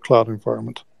touch your cloud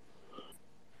environment.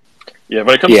 Yeah,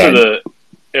 when it comes to the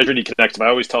Azure AD Connect, I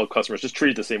always tell customers just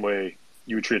treat it the same way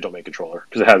you would treat a domain controller,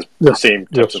 because it has the same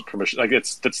types of permission.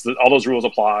 All those rules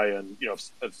apply, and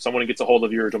if someone gets a hold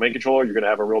of your domain controller, you're going to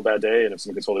have a real bad day, and if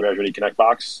someone gets a hold of your Azure AD Connect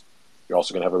box, you're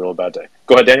also going to have a real bad day.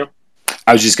 Go ahead, Daniel.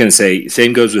 I was just going to say,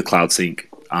 same goes with Cloud Sync.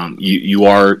 You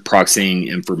are proxying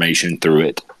information through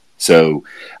it. So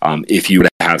if you were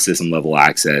to have system level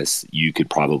access, you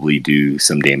could probably do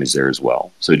some damage there as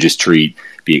well. So just treat,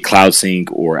 be it Cloud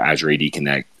Sync or Azure AD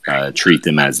Connect, treat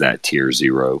them as that tier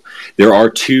 0. There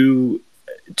are two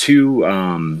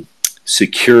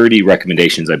security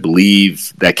recommendations, I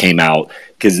believe, that came out,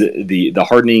 because the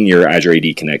hardening your Azure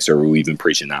AD Connect server, we've been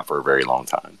preaching that for a very long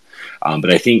time. But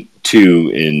I think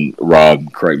too, and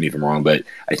Rob, correct me if I'm wrong, but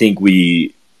I think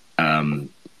we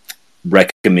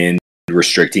recommend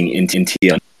restricting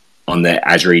NTL on the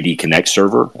Azure AD Connect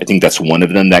server. I think that's one of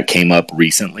them that came up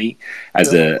recently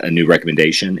as a new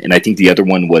recommendation. And I think the other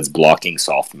one was blocking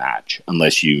soft match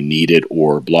unless you need it,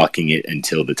 or blocking it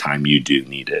until the time you do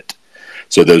need it.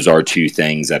 So those are two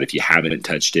things that if you haven't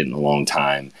touched it in a long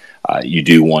time, you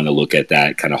do want to look at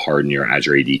that, kind of harden your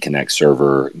Azure AD Connect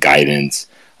server guidance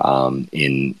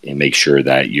and make sure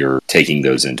that you're taking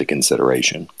those into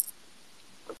consideration.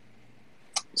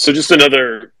 So just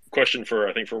another question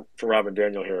for Rob and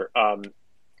Daniel here.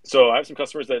 So I have some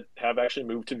customers that have actually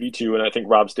moved to V2, and I think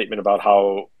Rob's statement about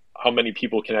how many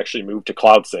people can actually move to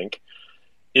Cloud Sync.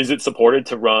 Is it supported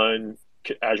to run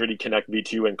Azure AD Connect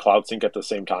V2 and Cloud Sync at the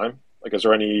same time? Like, is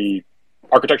there any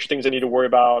architecture things I need to worry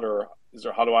about, or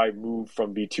how do I move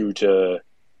from V2 to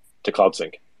Cloud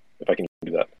Sync, if I can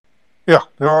do that? Yeah,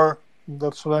 there are.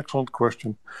 That's an excellent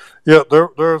question. Yeah,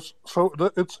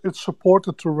 it's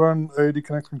supported to run AD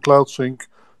Connect and Cloud Sync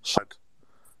side,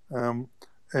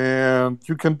 and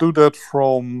you can do that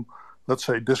from, let's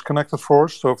say, disconnected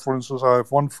forest. So, for instance, I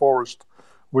have one forest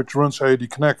which runs AD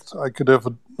Connect. I could have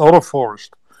another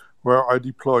forest where I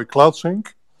deploy Cloud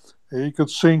Sync, and you could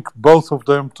sync both of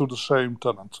them to the same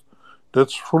tenant.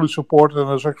 That's fully supported, and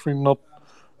there's actually not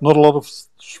a lot of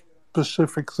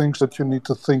specific things that you need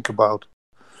to think about.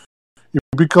 It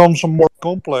becomes more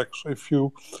complex if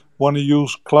you want to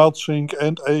use Cloud Sync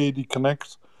and AAD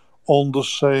Connect on the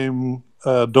same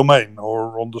domain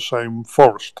or on the same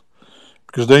forest,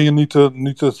 because then you need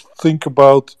to think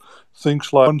about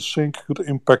things like one sync could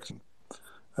impact.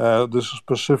 This is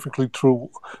specifically true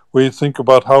when you think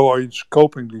about how are you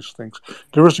scoping these things.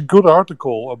 There is a good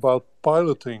article about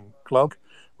piloting cloud,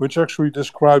 which actually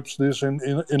describes this in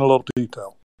a lot of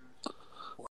detail.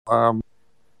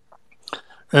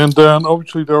 And then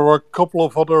obviously there are a couple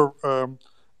of other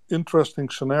interesting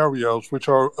scenarios which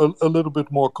are a little bit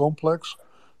more complex.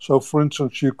 So, for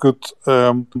instance, you could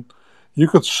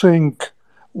sync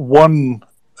one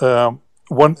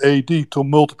AD to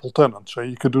multiple tenants. So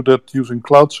you could do that using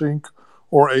Cloud Sync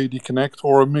or AD Connect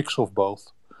or a mix of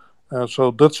both.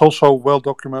 So that's also well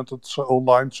documented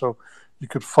online. So you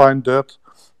could find that.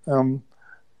 And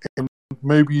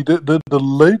maybe the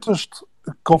latest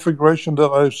configuration that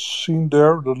I've seen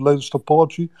there, the latest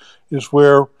topology, is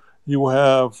where you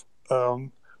have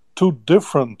two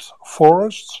different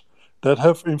forests that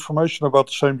have information about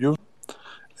the same user,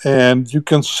 and you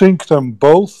can sync them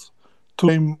both to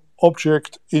the same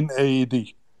object in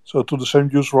AAD, so to the same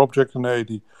user object in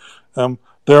AAD.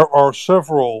 There are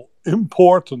several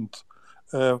important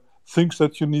things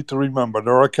that you need to remember.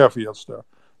 There are caveats there,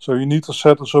 so you need to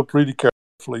set this up really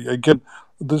carefully. Again,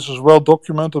 this is well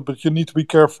documented, but you need to be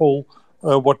careful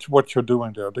what you're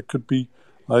doing there. There could be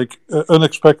like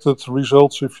unexpected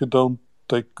results if you don't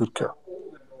take good care.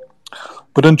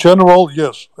 But in general,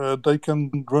 yes, they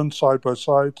can run side by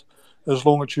side as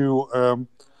long as you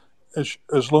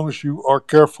as long as you are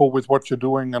careful with what you're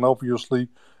doing, and obviously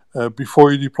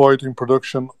before you deploy it in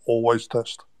production, always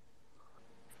test.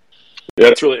 Yeah,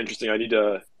 that's really interesting. I need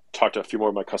to talk to a few more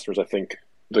of my customers. I think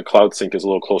the Cloud Sync is a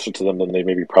little closer to them than they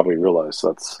maybe probably realize.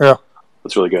 So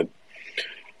that's really good.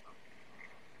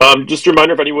 Just a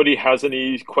reminder, if anybody has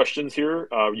any questions here,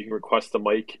 you can request the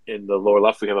mic in the lower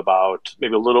left. We have about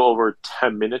maybe a little over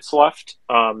 10 minutes left.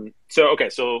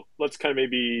 So let's kind of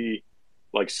maybe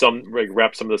wrap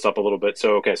some of this up a little bit.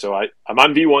 So I'm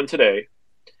on V1 today,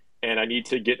 and I need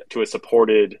to get to a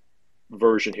supported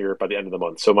version here by the end of the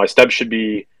month. So my steps should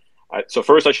be, so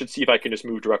first I should see if I can just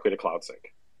move directly to Cloud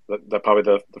Sync. That probably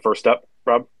the first step,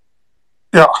 Rob?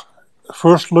 Yeah.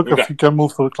 First look if you can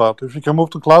move to the cloud. If you can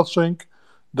move to Cloud Sync,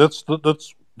 that's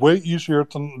way easier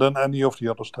than any of the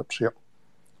other steps, yeah.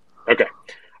 Okay.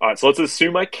 All right, so let's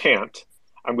assume I can't.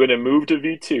 I'm going to move to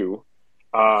V2.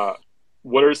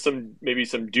 What are some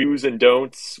do's and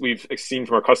don'ts we've seen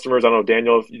from our customers? I don't know,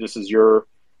 Daniel, if this is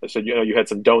I said, you had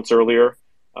some don'ts earlier.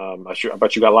 I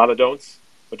bet you got a lot of don'ts.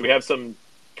 But do we have some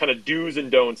kind of do's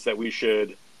and don'ts that we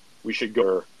should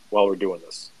go while we're doing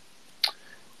this?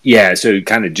 Yeah, so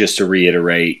kind of just to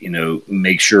reiterate,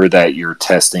 make sure that you're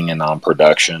testing in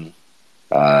non-production.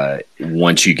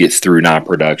 Once you get through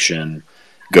non-production,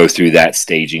 go through that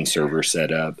staging server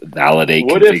setup, validate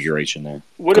configuration there.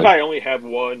 What if I only have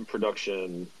one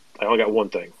production? I only got one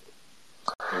thing.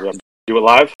 We have to do it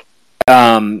live?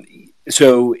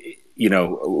 So,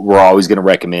 we're always going to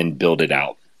recommend build it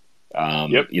out.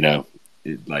 Yep. And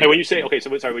when you say,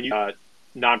 when you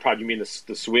non-prod, you mean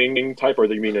the swing type, or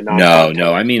do you mean a non-prod?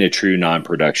 No, I mean a true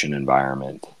non-production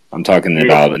environment. I'm talking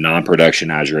about a non-production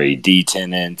Azure AD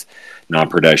tenant,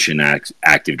 non-production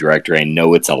Active Directory. I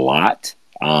know it's a lot.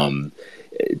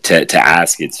 to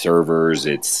ask its servers,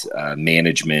 its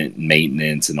management,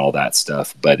 maintenance, and all that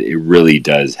stuff. But it really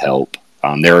does help.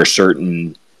 There are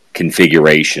certain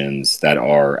configurations that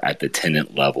are at the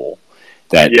tenant level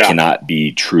that cannot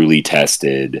be truly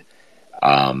tested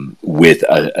with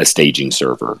a staging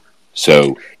server.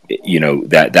 So,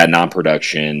 that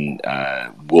non-production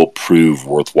will prove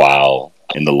worthwhile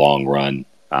in the long run,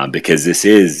 because this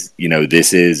is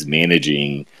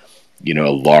managing, a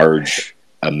large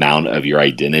amount of your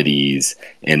identities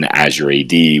in Azure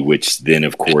AD, which then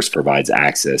of course provides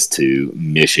access to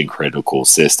mission critical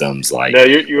systems like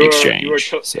Exchange.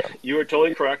 You are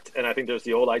totally correct. And I think there's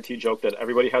the old IT joke that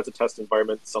everybody has a test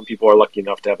environment. Some people are lucky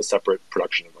enough to have a separate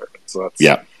production environment. So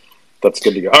that's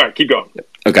good to go. All right, keep going.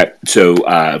 Okay. So,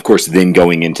 of course, then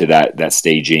going into that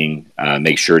staging,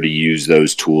 make sure to use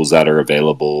those tools that are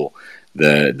available,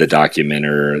 the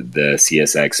Documenter, the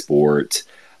CS Export.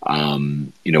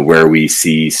 Where we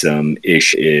see some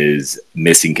is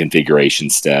missing configuration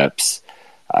steps.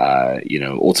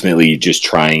 Ultimately just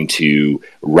trying to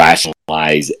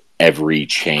rationalize every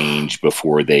change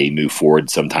before they move forward.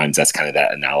 Sometimes that's kind of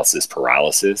that analysis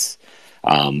paralysis,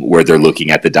 where they're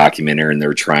looking at the Documenter and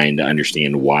they're trying to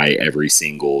understand why every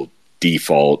single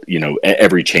default,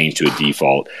 every change to a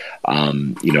default,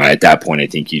 at that point, I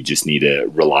think you just need to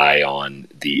rely on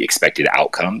the expected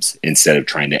outcomes instead of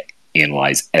trying to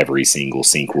analyze every single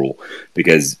sync rule,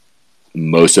 because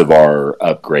most of our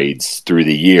upgrades through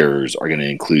the years are going to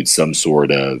include some sort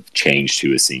of change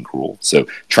to a sync rule. So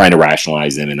trying to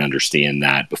rationalize them and understand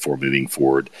that before moving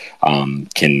forward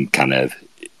can kind of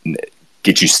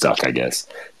get you stuck, I guess,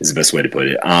 is the best way to put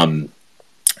it. And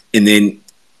then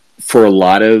for a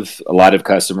lot of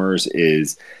customers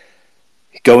is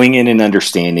going in and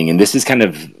understanding, and this is kind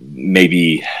of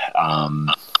maybe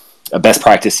a best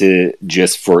practice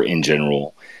just for in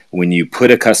general. When you put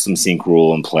a custom sync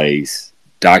rule in place,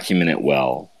 document it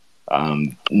well.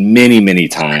 Many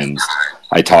times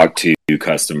I talk to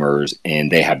customers and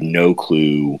they have no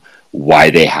clue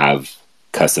why they have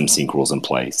custom sync rules in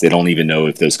place. They don't even know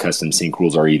if those custom sync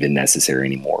rules are even necessary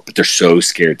anymore, but they're so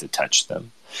scared to touch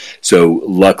them. So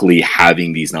luckily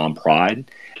having these non-prod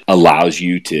allows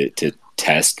you to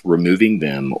test removing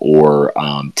them or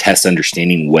test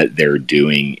understanding what they're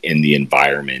doing in the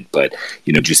environment. But,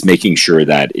 just making sure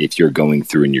that if you're going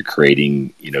through and you're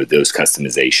creating, those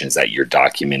customizations that you're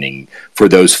documenting for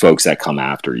those folks that come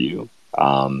after you,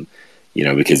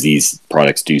 because these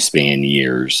products do span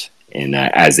years, and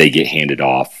as they get handed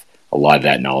off, a lot of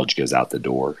that knowledge goes out the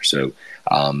door. So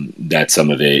that's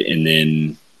some of it. And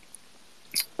then,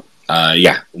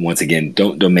 once again,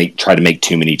 don't try to make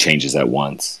too many changes at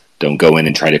once. Don't go in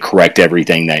and try to correct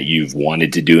everything that you've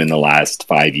wanted to do in the last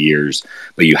 5 years,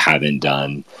 but you haven't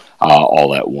done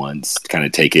all at once. Kind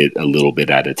of take it a little bit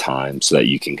at a time so that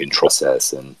you can control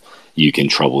process and you can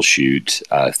troubleshoot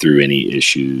through any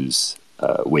issues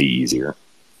way easier.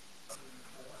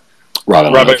 Rob, I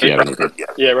don't know if you have anything.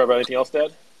 Yeah, Rob, anything else,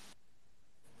 Dad?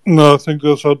 No, I think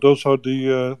those are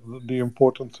the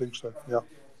important things there. Yeah.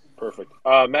 Perfect.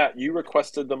 Matt, you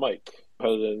requested the mic.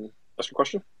 Go ahead and ask your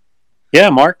question. Yeah,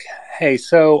 Mark. Hey,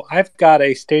 so I've got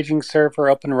a staging server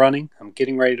up and running. I'm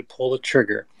getting ready to pull the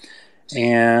trigger.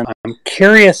 And I'm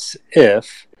curious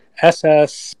if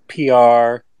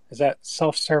SSPR, is that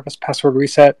self-service password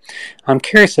reset? I'm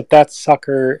curious if that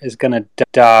sucker is going to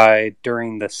die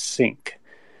during the sync.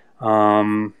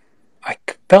 I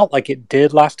felt like it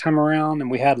did last time around,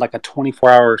 and we had like a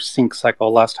 24-hour sync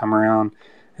cycle last time around.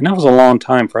 And that was a long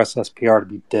time for SSPR to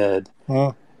be dead.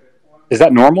 Is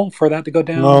that normal for that to go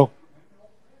down? No.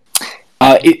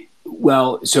 It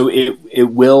will.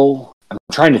 I'm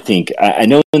trying to think. I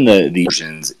know in the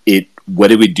versions,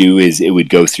 what it would do is it would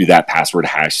go through that password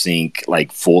hash sync,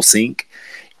 like full sync,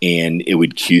 and it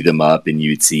would queue them up, and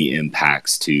you'd see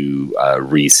impacts to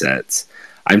resets.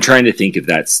 I'm trying to think if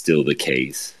that's still the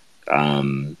case.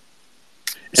 So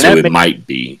it might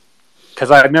be.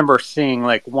 Because I remember seeing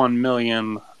like 1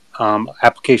 million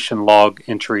application log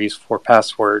entries for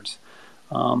passwords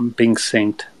being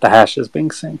synced. The hashes being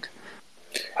synced.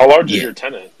 How large is your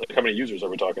tenant? Like, how many users are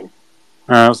we talking?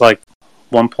 It was like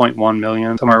 1.1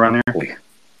 million, somewhere around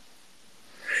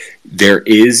there.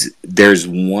 There's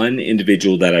one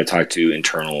individual that I talked to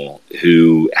internal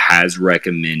who has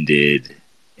recommended,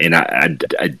 and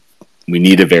we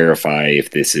need to verify if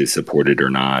this is supported or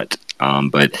not.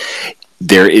 But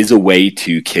there is a way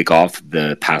to kick off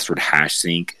the password hash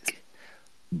sync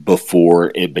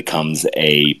before it becomes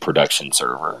a production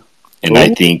server, and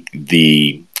I think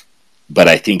the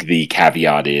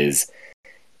caveat is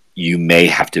you may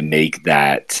have to make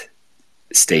that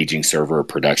staging server a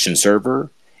production server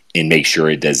and make sure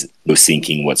it does no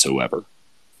syncing whatsoever.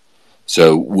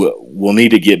 So we'll need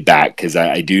to get back, because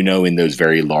I do know in those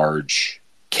very large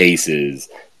cases,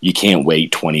 you can't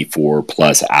wait 24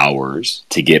 plus hours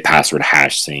to get password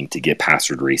hash sync, to get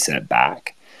password reset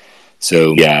back.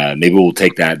 So yeah, maybe we'll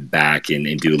take that back and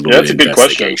do a little That's a good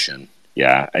investigation.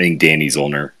 Yeah, I think Danny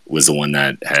Zollner was the one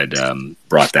that had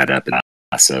brought that up,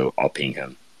 so I'll ping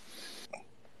him.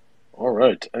 All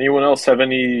right. Anyone else have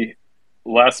any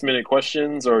last minute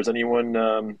questions, or is anyone,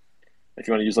 if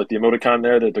you want to use like the emoticon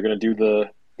there, that they're going to do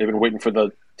they've been waiting for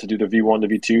to do the V1 to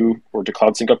V2 or to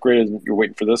Cloud Sync upgrade, and you're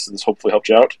waiting for this, and this hopefully helped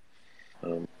you out.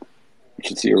 You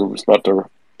should see we're about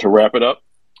to wrap it up.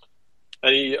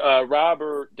 Any Rob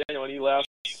or Daniel, any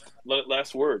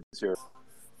last words here?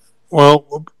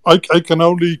 Well, I can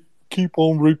only keep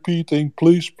on repeating,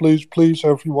 please,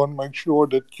 everyone, make sure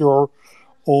that you're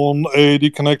on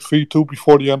AAD Connect V2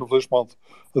 before the end of this month.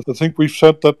 I think we've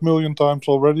said that 1,000,000 times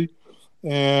already,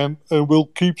 and we'll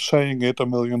keep saying it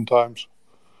 1,000,000 times.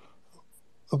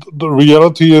 The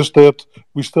reality is that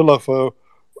we still have a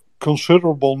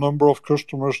considerable number of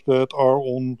customers that are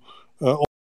on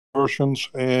versions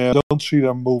and don't see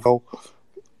them move.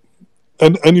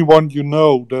 And anyone you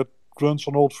know that runs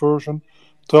an old version,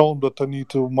 tell them that they need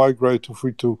to migrate to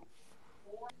V2.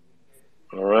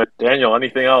 All right, Daniel,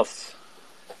 anything else?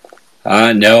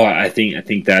 No, I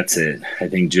think that's it. I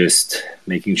think just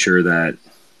making sure that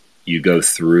you go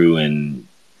through and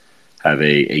have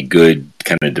a good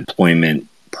kind of deployment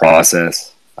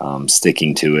process,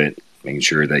 sticking to it, making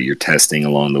sure that you're testing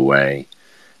along the way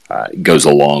goes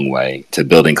a long way to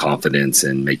building confidence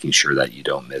and making sure that you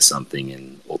don't miss something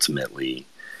and ultimately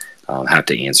have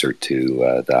to answer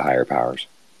to the higher powers.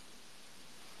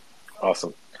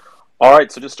 Awesome. All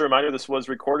right, so just a reminder, this was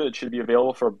recorded. It should be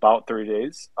available for about 30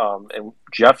 days. And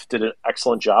Jeff did an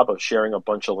excellent job of sharing a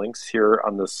bunch of links here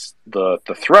on the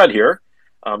thread here.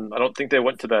 I don't think they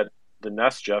went to the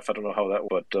Nest, Jeff. I don't know how that,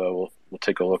 but we'll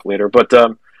take a look later. But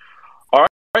all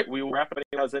right, we will wrap it. If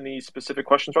anyone has any specific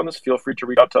questions on this, feel free to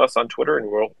reach out to us on Twitter, and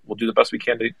we'll do the best we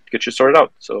can to get you sorted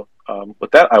out. So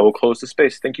with that, I will close the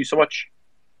space. Thank you so much.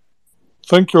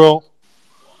 Thank you all.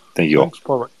 Thank you all. Thanks,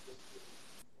 bye-bye.